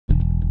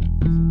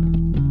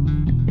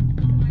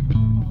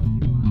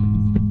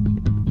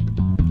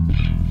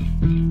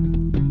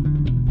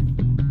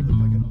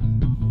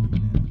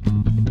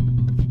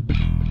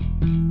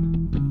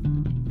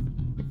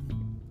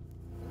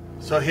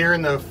So here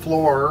in the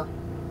floor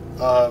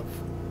of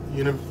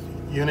unit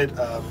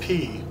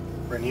P,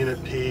 we're in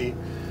unit P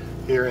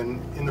here,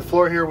 in the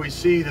floor here we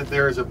see that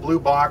there is a blue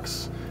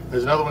box.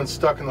 There's another one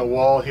stuck in the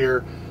wall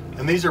here,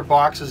 and these are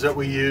boxes that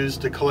we use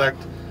to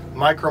collect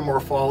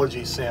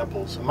micromorphology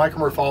samples. And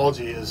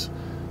micromorphology is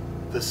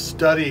the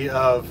study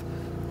of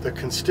the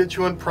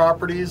constituent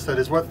properties, that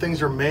is what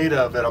things are made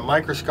of at a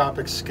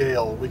microscopic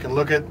scale. We can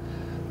look at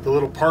the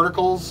little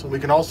particles, and we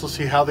can also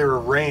see how they're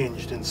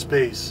arranged in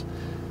space.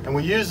 And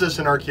we use this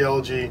in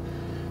archaeology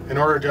in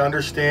order to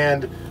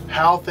understand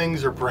how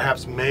things are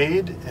perhaps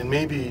made and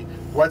maybe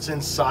what's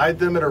inside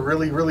them at a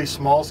really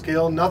small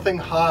scale. Nothing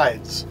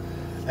hides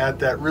at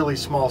that really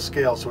small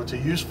scale, so it's a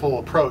useful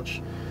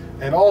approach.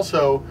 And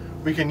also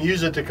we can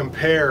use it to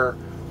compare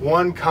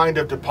one kind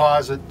of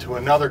deposit to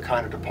another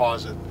kind of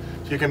deposit.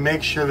 So you can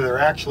make sure that they're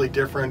actually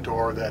different,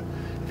 or that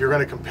if you're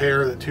going to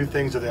compare the two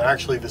things, that they're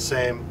actually the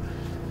same.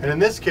 And in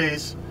this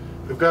case,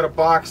 we've got a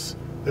box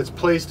that's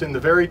placed in the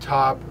very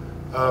top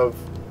of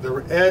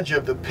the edge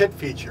of the pit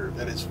feature,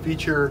 that is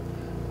feature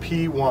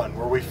P1,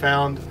 where we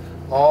found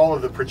all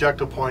of the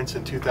projectile points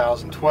in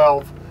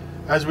 2012.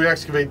 As we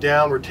excavate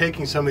down, we're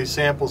taking some of these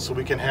samples so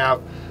we can have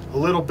a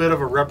little bit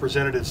of a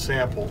representative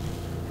sample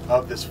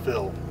of this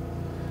fill.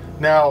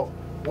 Now,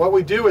 what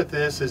we do with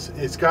this is,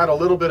 it's got a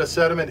little bit of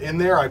sediment in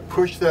there. I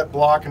pushed that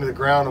block into the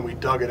ground and we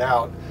dug it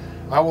out.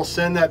 I will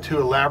send that to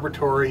a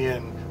laboratory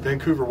in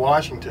Vancouver,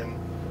 Washington,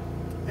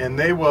 and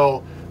they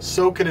will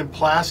soak it in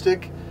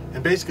plastic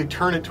and basically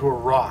turn it to a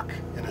rock,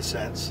 in a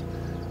sense.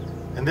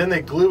 And then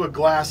they glue a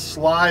glass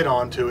slide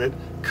onto it,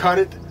 cut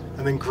it,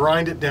 and then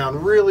grind it down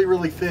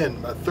really thin,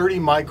 about 30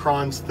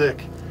 microns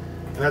thick.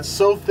 And that's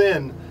so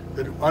thin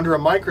that under a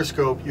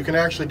microscope you can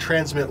actually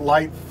transmit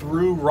light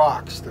through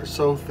rocks. They're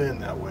so thin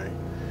that way.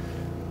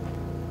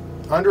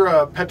 Under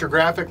a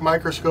petrographic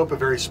microscope, a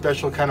very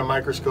special kind of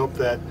microscope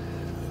that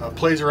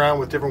plays around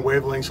with different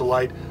wavelengths of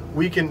light,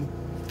 we can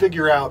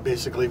figure out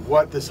basically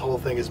what this whole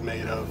thing is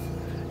made of,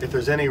 if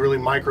there's any really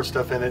micro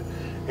stuff in it,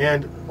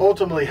 and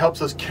ultimately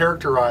helps us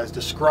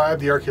describe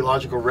the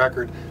archaeological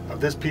record of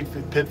this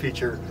pit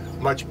feature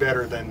much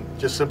better than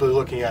just simply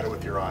looking at it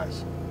with your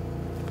eyes.